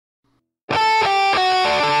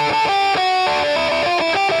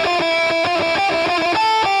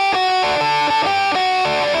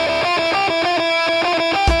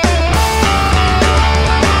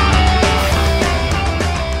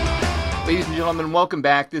gentlemen, welcome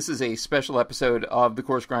back. This is a special episode of the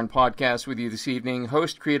Coarse Grind Podcast with you this evening.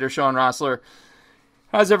 Host, creator, Sean Rossler.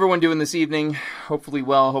 How's everyone doing this evening? Hopefully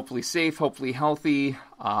well, hopefully safe, hopefully healthy.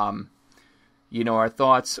 Our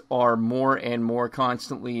thoughts are more and more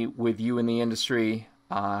constantly with you in the industry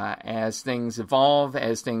as things evolve,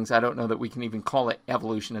 I don't know that we can even call it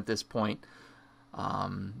evolution at this point.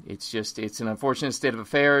 It's an unfortunate state of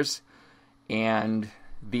affairs, and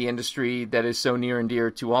the industry that is so near and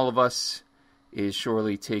dear to all of us is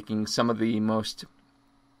surely taking some of the most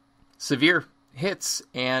severe hits.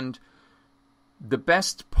 And the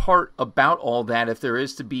best part about all that, if there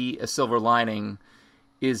is to be a silver lining,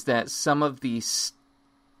 is that some of the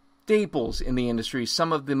staples in the industry,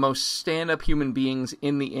 some of the most stand-up human beings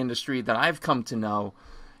in the industry that I've come to know,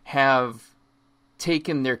 have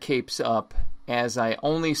taken their capes up, as I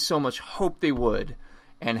only so much hoped they would,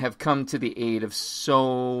 and have come to the aid of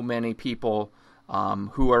so many people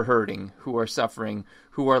who are hurting, who are suffering,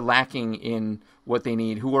 who are lacking in what they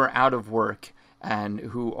need, who are out of work, and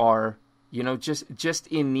who are, just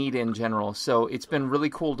in need in general. So it's been really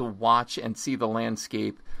cool to watch and see the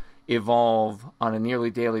landscape evolve on a nearly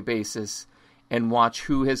daily basis and watch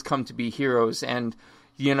who has come to be heroes. And,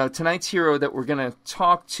 tonight's hero that we're going to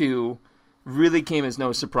talk to really came as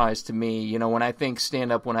no surprise to me. When I think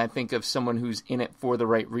stand-up, when I think of someone who's in it for the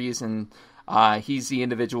right reason, he's the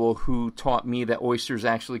individual who taught me that oysters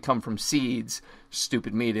actually come from seeds.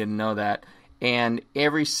 Stupid me, didn't know that. And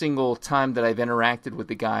every single time that I've interacted with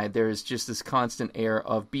the guy, there's just this constant air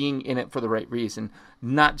of being in it for the right reason.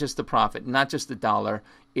 Not just the profit, not just the dollar.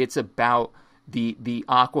 It's about the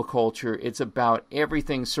aquaculture. It's about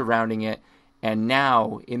everything surrounding it. And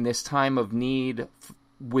now, in this time of need,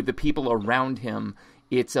 with the people around him,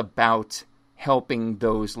 it's about helping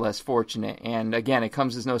those less fortunate. And again, it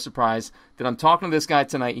comes as no surprise that I'm talking to this guy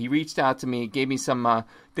tonight. He reached out to me, gave me some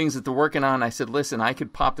things that they're working on. I said, listen, I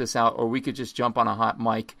could pop this out, or we could just jump on a hot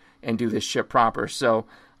mic and do this shit proper. So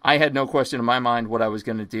I had no question in my mind what I was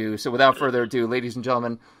going to do. So without further ado, ladies and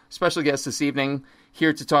gentlemen, special guest this evening,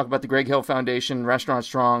 here to talk about the Greg Hill Foundation, Restaurant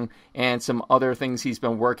Strong, and some other things he's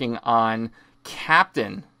been working on,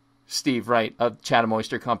 Captain Steve Wright of Chatham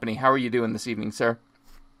Oyster Company. How are you doing this evening, sir?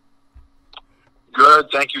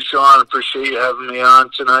 Good. Thank you, Sean. Appreciate you having me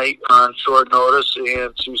on tonight on short notice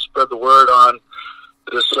and to spread the word on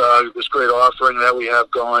this great offering that we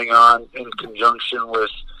have going on in conjunction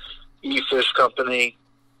with E-Fish Company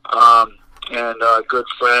and a good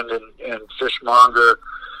friend and fishmonger,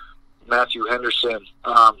 Matthew Henderson,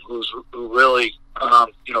 who really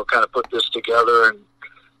kind of put this together and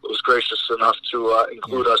was gracious enough to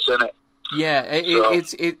include us in it. Yeah,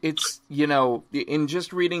 it's in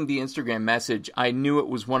just reading the Instagram message, I knew it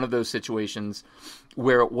was one of those situations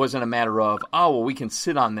where it wasn't a matter of, we can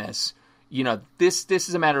sit on this. This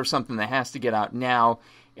is a matter of something that has to get out now.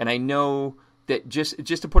 And I know that just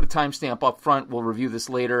to put a timestamp up front, we'll review this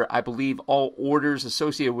later. I believe all orders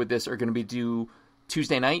associated with this are going to be due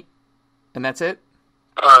Tuesday night, and that's it?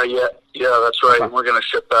 Yeah, that's right. Okay. We're going to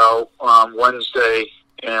ship out Wednesday,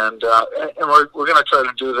 and we're going to try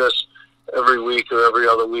to do this every week or every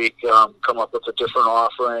other week, come up with a different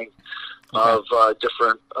offering of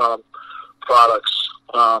different products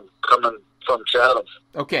coming from Chatham.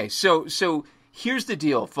 Okay, so here's the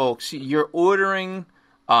deal, folks. You're ordering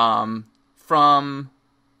from,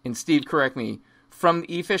 and Steve, correct me, from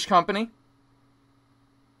the E-Fish Company?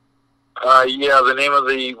 The name of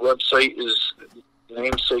the website is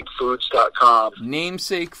namesakefoods.com.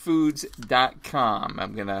 Namesakefoods.com.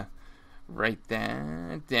 I'm going to write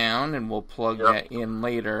that down, and we'll plug that in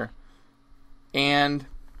later. And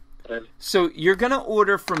so you're going to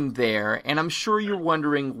order from there, and I'm sure you're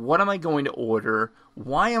wondering, what am I going to order?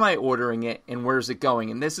 Why am I ordering it, and where's it going?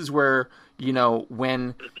 And this is where,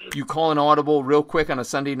 when you call an audible real quick on a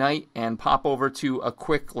Sunday night and pop over to a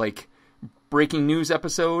quick, breaking news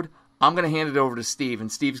episode, I'm going to hand it over to Steve, and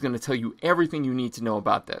Steve's going to tell you everything you need to know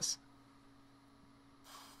about this.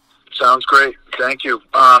 Sounds great. Thank you.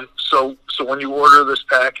 So when you order this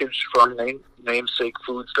package from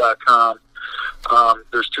namesakefoods.com,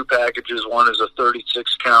 there's two packages. One is a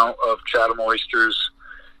 36 count of Chatham oysters,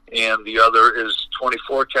 and the other is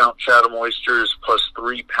 24 count Chatham oysters plus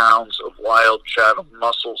 3 pounds of wild Chatham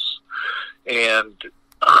mussels. And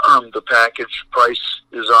the package price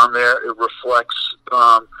is on there. It reflects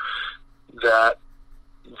that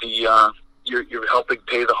you're helping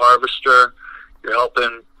pay the harvester. You're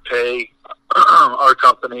helping pay our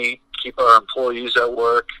company, keep our employees at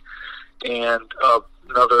work, and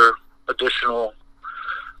another additional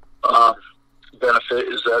benefit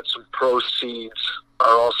is that some proceeds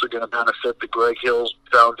are also going to benefit the Greg Hill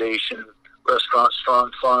Foundation, Restaurant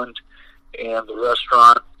Strong Fund, and the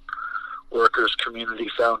Restaurant Workers Community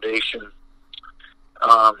Foundation.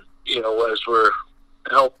 As we're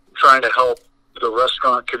trying to help the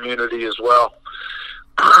restaurant community as well,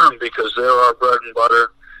 because they're our bread and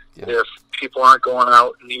butter. Yeah. If people aren't going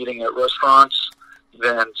out and eating at restaurants,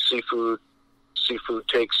 then seafood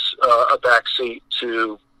takes a backseat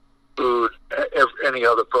to food, any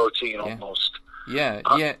other protein almost. Yeah.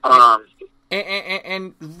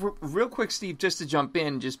 And real quick, Steve, just to jump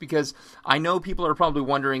in, just because I know people are probably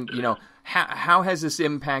wondering, how has this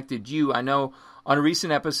impacted you? I know on a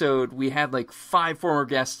recent episode, we had like 5 former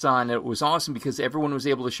guests on. It was awesome because everyone was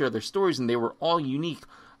able to share their stories, and they were all unique.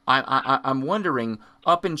 I'm wondering,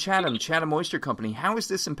 up in Chatham Oyster Company, how has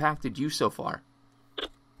this impacted you so far?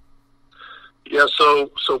 Yeah, so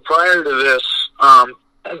prior to this,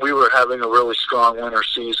 we were having a really strong winter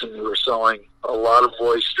season. We were selling a lot of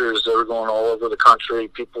oysters that were going all over the country.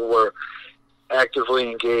 People were actively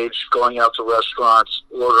engaged, going out to restaurants,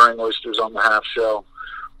 ordering oysters on the half shell,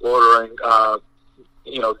 ordering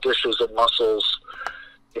dishes of mussels,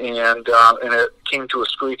 and it came to a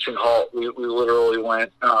screeching halt. We literally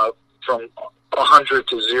went from 100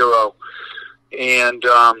 to 0, and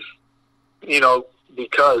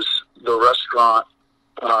because the restaurant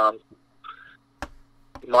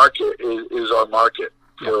market is our market.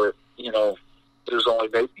 For there's only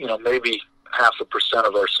maybe 0.5%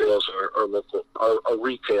 of our sales are local, are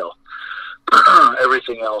retail.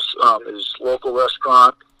 Everything else is local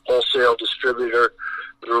restaurant, wholesale distributor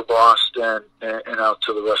through Boston and out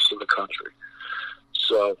to the rest of the country.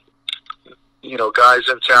 So, guys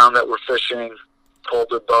in town that were fishing pulled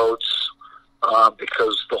their boats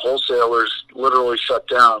because the wholesalers literally shut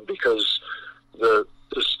down because the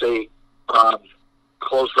state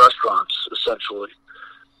closed restaurants essentially,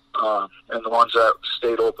 and the ones that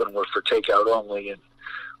stayed open were for takeout only. And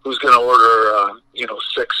who's going to order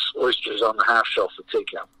 6 oysters on the half shell for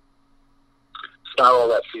takeout? It's not all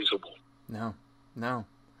that feasible. No.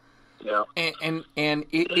 Yeah. And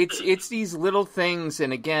it's these little things,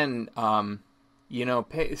 and again,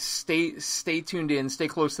 stay tuned in, stay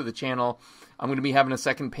close to the channel. I'm going to be having a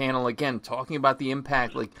second panel again talking about the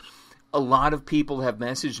impact. Like, a lot of people have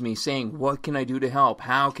messaged me saying, "What can I do to help?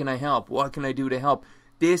 How can I help? What can I do to help?"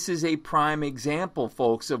 This is a prime example,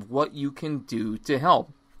 folks, of what you can do to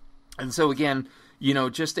help. And so again,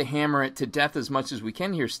 just to hammer it to death as much as we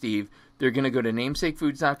can here, Steve, they're going to go to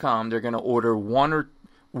namesakefoods.com. They're going to order one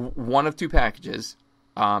of 2 packages,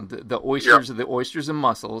 the oysters or the oysters and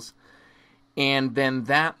mussels, and then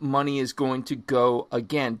that money is going to go,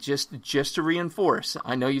 again, just to reinforce.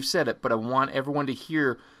 I know you've said it, but I want everyone to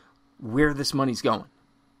hear where this money's going.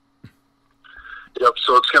 Yep,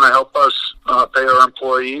 so it's going to help us pay our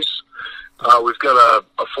employees. We've got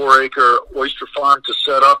a 4-acre oyster farm to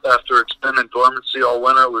set up after it's been in dormancy all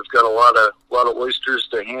winter. We've got a lot of oysters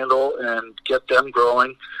to handle and get them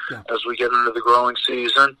growing as we get into the growing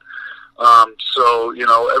season. So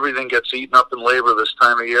everything gets eaten up in labor this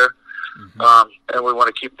time of year, and we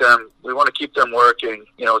want to keep them. We want to keep them working.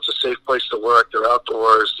 It's a safe place to work. They're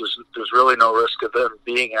outdoors. There's really no risk of them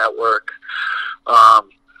being at work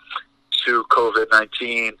to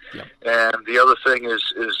COVID-19. Yep. And the other thing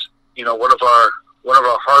is one of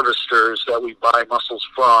our harvesters that we buy mussels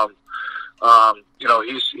from,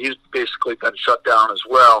 he's basically been shut down as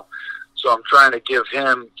well. So I'm trying to give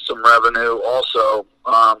him some revenue also,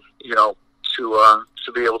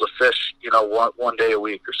 to be able to fish, one day a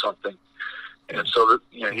week or something. And so that,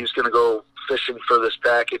 he's going to go fishing for this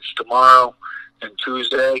package tomorrow and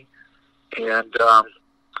Tuesday, and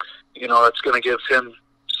it's going to give him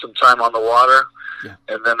some time on the water. Yeah.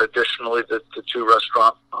 And then additionally, the 2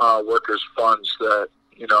 restaurant workers funds that,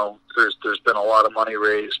 there's been a lot of money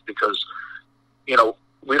raised because, we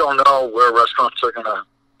don't know where restaurants are going to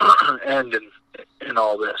end in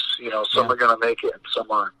all this. Some are going to make it and some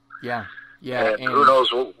aren't. Yeah. And who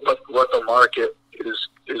knows what the market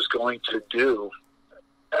is going to do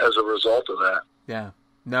as a result of that. Yeah.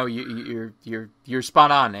 No, you're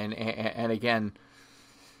spot on. And again,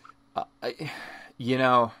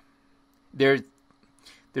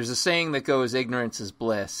 there's a saying that goes, ignorance is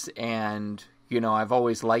bliss. And, I've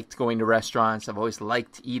always liked going to restaurants. I've always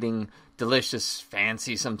liked eating delicious,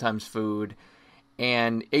 fancy, sometimes food.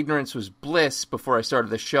 And ignorance was bliss before I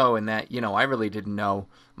started the show, in that, I really didn't know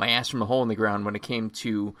my ass from a hole in the ground when it came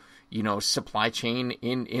to, supply chain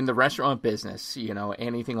in the restaurant business,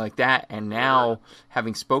 anything like that. And now,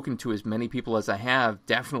 having spoken to as many people as I have,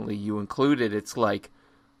 definitely you included, it's like,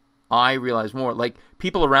 I realize more. Like,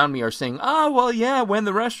 people around me are saying, "Oh, well, yeah, when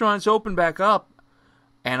the restaurants open back up."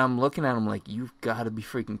 And I'm looking at them like, you've got to be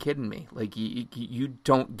freaking kidding me. Like, you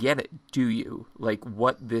don't get it, do you? Like,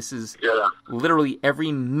 what this is literally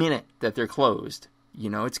every minute that they're closed.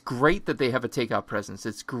 It's great that they have a takeout presence.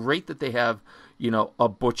 It's great that they have, a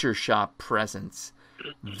butcher shop presence.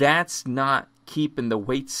 That's not keeping the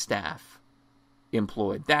wait staff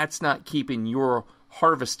employed. That's not keeping your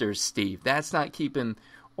harvesters, Steve. That's not keeping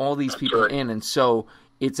all these people in. And so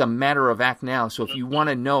it's a matter of act now. So if you want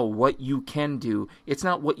to know what you can do, it's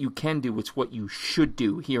not what you can do, it's what you should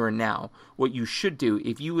do here and now. What you should do,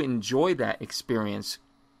 if you enjoy that experience,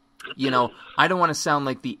 I don't want to sound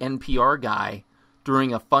like the NPR guy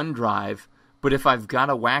during a fund drive, but if I've got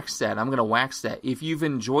to wax that, I'm going to wax that. If you've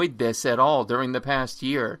enjoyed this at all during the past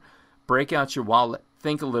year, break out your wallet,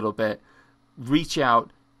 think a little bit, reach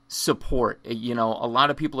out, support. A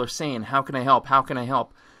lot of people are saying, how can I help? How can I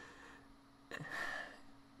help?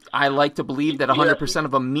 I like to believe that 100%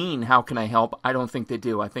 of them mean, how can I help? I don't think they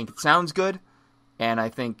do. I think it sounds good. And I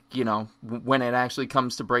think, when it actually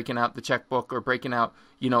comes to breaking out the checkbook or breaking out,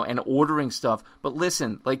 and ordering stuff. But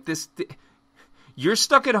listen, like this, you're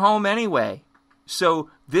stuck at home anyway. So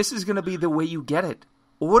this is going to be the way you get it.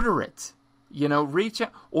 Order it. Reach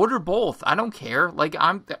out. Order both. I don't care. Like,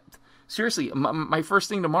 seriously, my first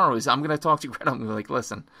thing tomorrow is I'm going to talk to Greta. I'm going to be like,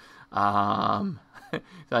 listen,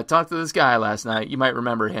 I talked to this guy last night. You might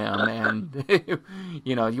remember him. And,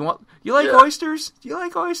 you like oysters? Do you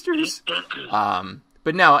like oysters?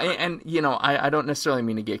 But no, and I don't necessarily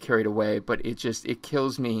mean to get carried away, but it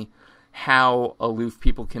kills me how aloof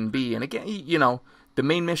people can be. And again, the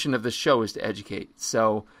main mission of the show is to educate.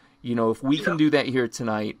 So, if we can do that here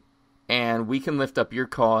tonight, and we can lift up your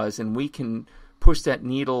cause, and we can push that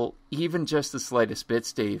needle even just the slightest bit,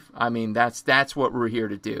 Steve. I mean, that's what we're here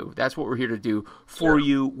to do. That's what we're here to do for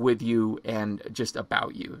you, with you, and just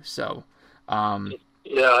about you. So, thank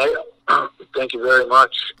you very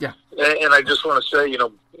much. Yeah, and I just want to say,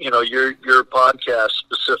 your podcast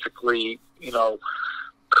specifically,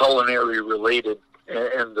 culinary related,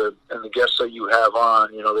 and the guests that you have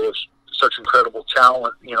on, they have such incredible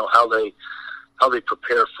talent. How they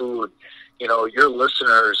prepare food. Your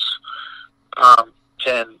listeners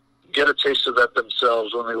can get a taste of that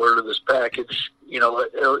themselves when they order this package. It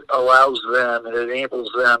allows them and it enables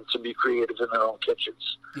them to be creative in their own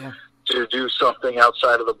kitchens. Yeah. To do something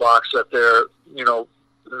outside of the box that they're,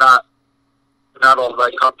 not all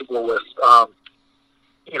that comfortable with.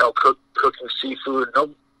 Cooking seafood.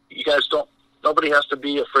 Nobody has to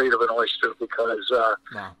be afraid of an oyster because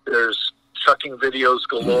there's chucking videos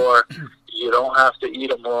galore. You don't have to eat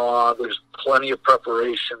them raw. There's plenty of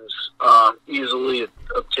preparations, easily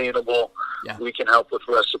obtainable. Yeah. We can help with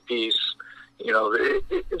recipes.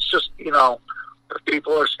 It's just, if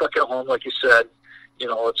people are stuck at home, like you said,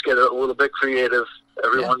 let's get a little bit creative.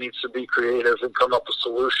 Everyone needs to be creative and come up with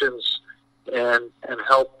solutions and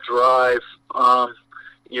help drive,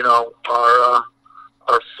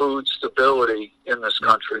 our food stability in this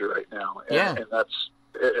country right now. And it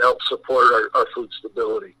helps support our food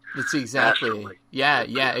stability. It's exactly, nationally.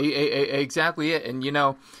 Exactly it. And,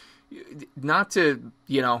 not to,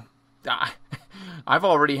 I've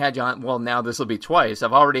already had you on, well, now this will be twice.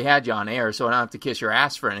 I've already had you on air, so I don't have to kiss your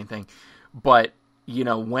ass for anything. But,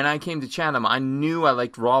 when I came to Chatham, I knew I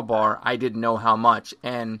liked raw bar. I didn't know how much.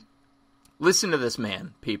 And listen to this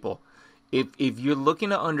man, people. If you're looking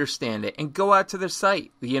to understand it, and go out to their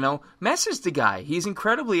site, message the guy. He's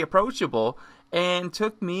incredibly approachable and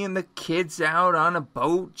took me and the kids out on a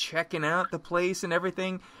boat, checking out the place and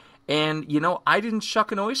everything. And, I didn't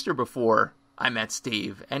shuck an oyster before I met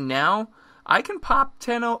Steve. And now I can pop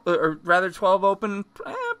 12 open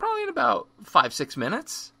probably in about 5-6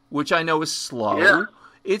 minutes, which I know is slow. Yeah.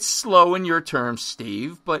 It's slow in your terms,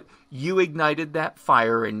 Steve, but you ignited that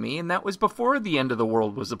fire in me, and that was before the end of the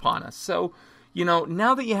world was upon us. So,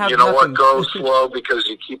 now that you have what goes slow because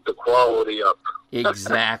you keep the quality up.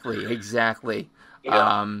 Exactly.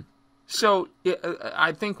 Yeah. So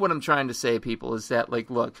I think what I'm trying to say, people, is that,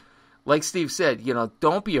 look, like Steve said,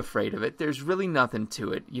 don't be afraid of it. There's really nothing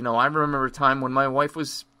to it. I remember a time when my wife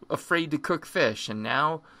was afraid to cook fish, and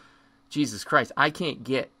now, Jesus Christ, I can't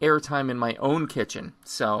get airtime in my own kitchen.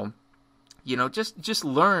 So, just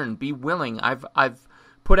learn, be willing. I've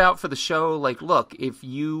put out for the show, look, if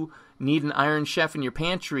you need an Iron Chef in your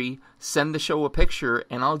pantry, send the show a picture,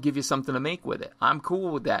 and I'll give you something to make with it. I'm cool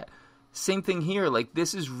with that. Same thing here.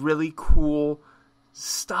 This is really cool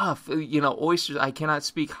stuff. Oysters, I cannot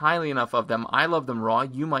speak highly enough of them. I love them raw.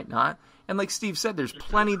 You might not. And like Steve said, there's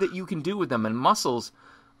plenty that you can do with them. And mussels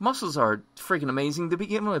are freaking amazing to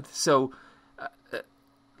begin with. So,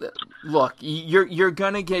 look, you're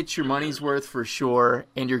gonna get your money's worth for sure,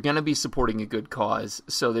 and you're gonna be supporting a good cause.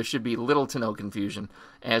 So there should be little to no confusion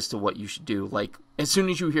as to what you should do. Like, as soon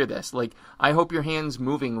as you hear this, like, I hope your hand's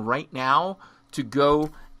moving right now to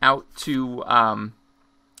go out to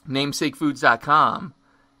namesakefoods.com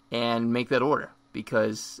and make that order,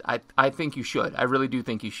 because I think you should. I really do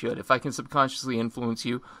think you should. If I can subconsciously influence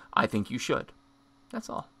you, I think you should. That's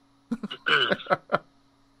all.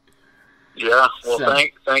 Yeah, well,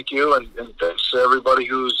 thank you, and thanks to everybody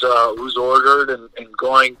who's ordered and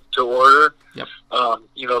going to order. Yep.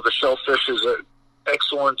 The shellfish is an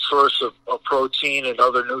excellent source of protein and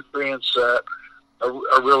other nutrients that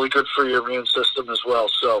are really good for your immune system as well.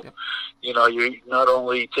 So, yep. You're not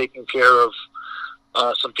only taking care of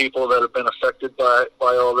some people that have been affected by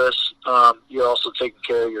all this, you're also taking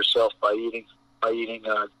care of yourself by eating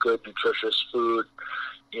good, nutritious food,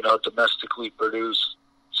 domestically produced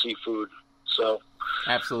seafood. So,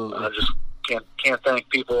 absolutely, I just can't thank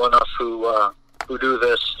people enough who do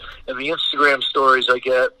this. And the Instagram stories I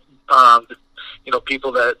get,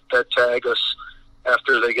 people that tag us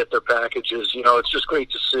after they get their packages. It's just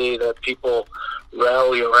great to see that people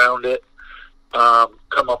rally around it,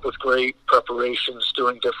 come up with great preparations,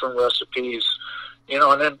 doing different recipes,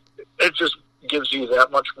 and then it just gives you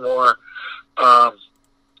that much more,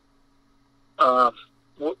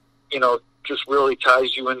 just really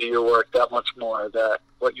ties you into your work that much more, that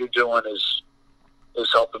what you're doing is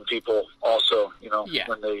helping people also, yeah.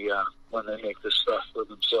 when they make this stuff for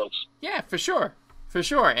themselves. Yeah, for sure.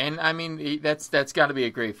 And I mean, that's got to be a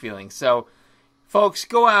great feeling. So, folks,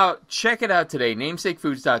 go out, check it out today,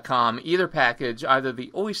 namesakefoods.com, either package, either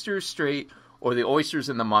the oysters straight or the oysters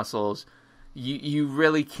and the mussels. You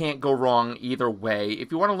really can't go wrong either way.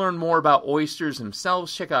 If you want to learn more about oysters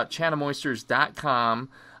themselves, check out chathamoysters.com.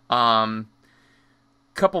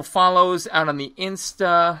 Couple follows out on the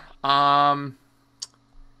Insta. I'm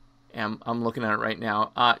looking at it right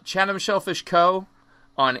now. Chatham Shellfish Co.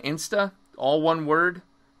 on Insta, all one word.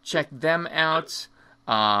 Check them out.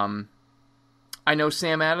 I know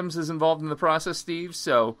Sam Adams is involved in the process, Steve,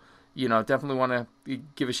 so definitely want to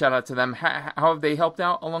give a shout out to them. How have they helped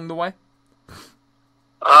out along the way?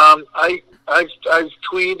 I've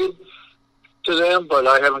tweeted to them, but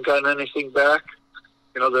I haven't gotten anything back.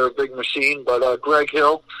 They're a big machine. But Greg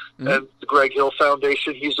Hill and the Greg Hill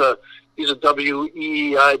Foundation, he's a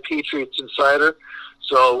WEEI Patriots insider.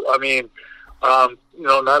 So I mean,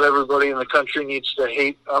 not everybody in the country needs to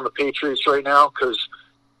hate on the Patriots right now, because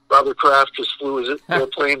Robert Kraft just flew they're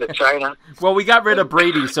playing to China. Well, we got rid of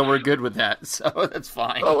Brady, so we're good with that. So that's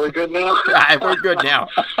fine. Oh, we're good now? Yeah, we're good now.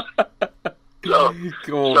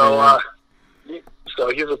 Cool. So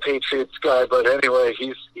he's a Patriots guy, but anyway,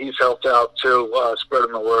 he's helped out too,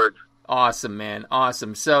 spreading the word. Awesome, man.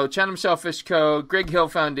 Awesome. So Chatham Shellfish Co., Greg Hill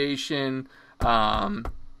Foundation. I'm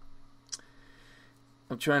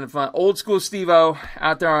trying to find Old School Steve-O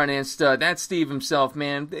out there on Insta. That's Steve himself,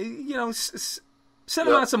 man. Send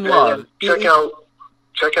him out some love. Check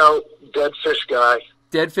out Dead Fish Guy.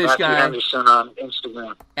 Dead Fish Matthew Guy. Henderson on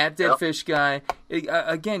Instagram. At Dead Fish Guy.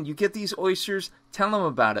 Again, you get these oysters, tell him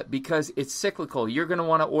about it, because it's cyclical. You're going to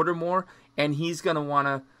want to order more, and he's going to want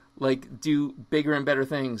to do bigger and better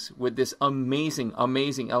things with this amazing,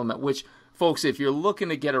 amazing element, which, folks, if you're looking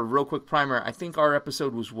to get a real quick primer, I think our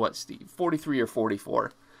episode was what, Steve? 43 or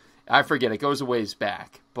 44? I forget. It goes a ways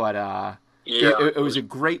back. But it was a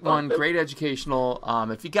great one, great educational.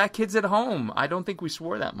 If you got kids at home, I don't think we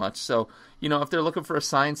swore that much. So, if they're looking for a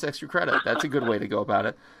science extra credit, that's a good way to go about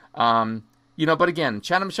it. But again,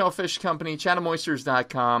 Chatham Shellfish Company,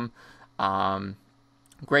 chathamoysters.com,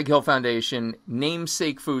 Greg Hill Foundation,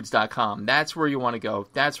 namesakefoods.com. That's where you want to go.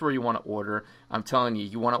 That's where you want to order. I'm telling you,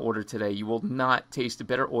 you want to order today. You will not taste a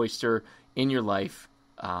better oyster in your life.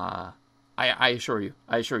 I assure you.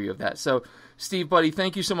 I assure you of that. So, Steve, buddy,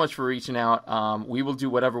 thank you so much for reaching out. We will do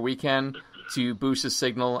whatever we can to boost the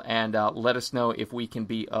signal and let us know if we can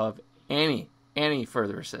be of any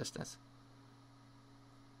further assistance.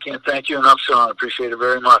 Can't thank you enough, Sean. Appreciate it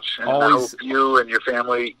very much. And Always. I hope you and your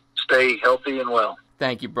family stay healthy and well.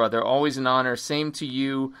 Thank you, brother. Always an honor. Same to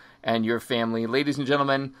you and your family. Ladies and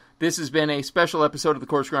gentlemen, this has been a special episode of the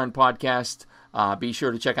Coarse Grind Podcast. Be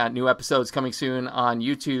sure to check out new episodes coming soon on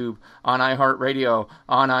YouTube, on iHeartRadio,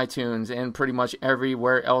 on iTunes, and pretty much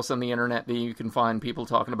everywhere else on the internet that you can find people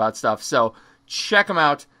talking about stuff. So check them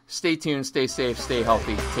out. Stay tuned, stay safe, stay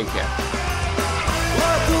healthy. Take care.